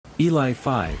Eli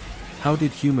 5. How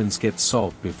did humans get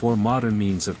salt before modern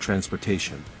means of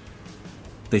transportation?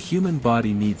 The human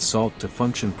body needs salt to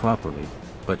function properly,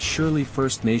 but surely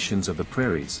First Nations of the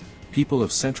prairies, people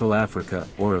of Central Africa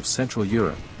or of Central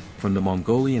Europe, from the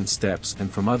Mongolian steppes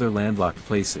and from other landlocked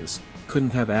places,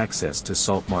 couldn't have access to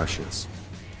salt marshes.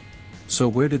 So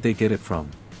where did they get it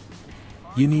from?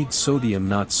 You need sodium,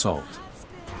 not salt.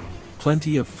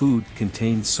 Plenty of food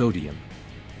contains sodium.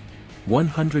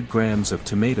 100 grams of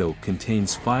tomato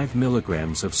contains 5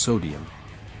 milligrams of sodium.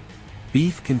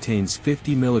 Beef contains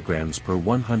 50 milligrams per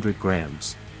 100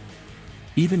 grams.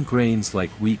 Even grains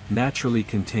like wheat naturally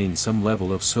contain some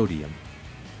level of sodium.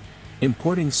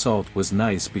 Importing salt was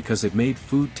nice because it made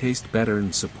food taste better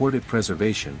and supported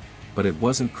preservation, but it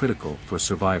wasn't critical for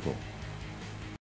survival.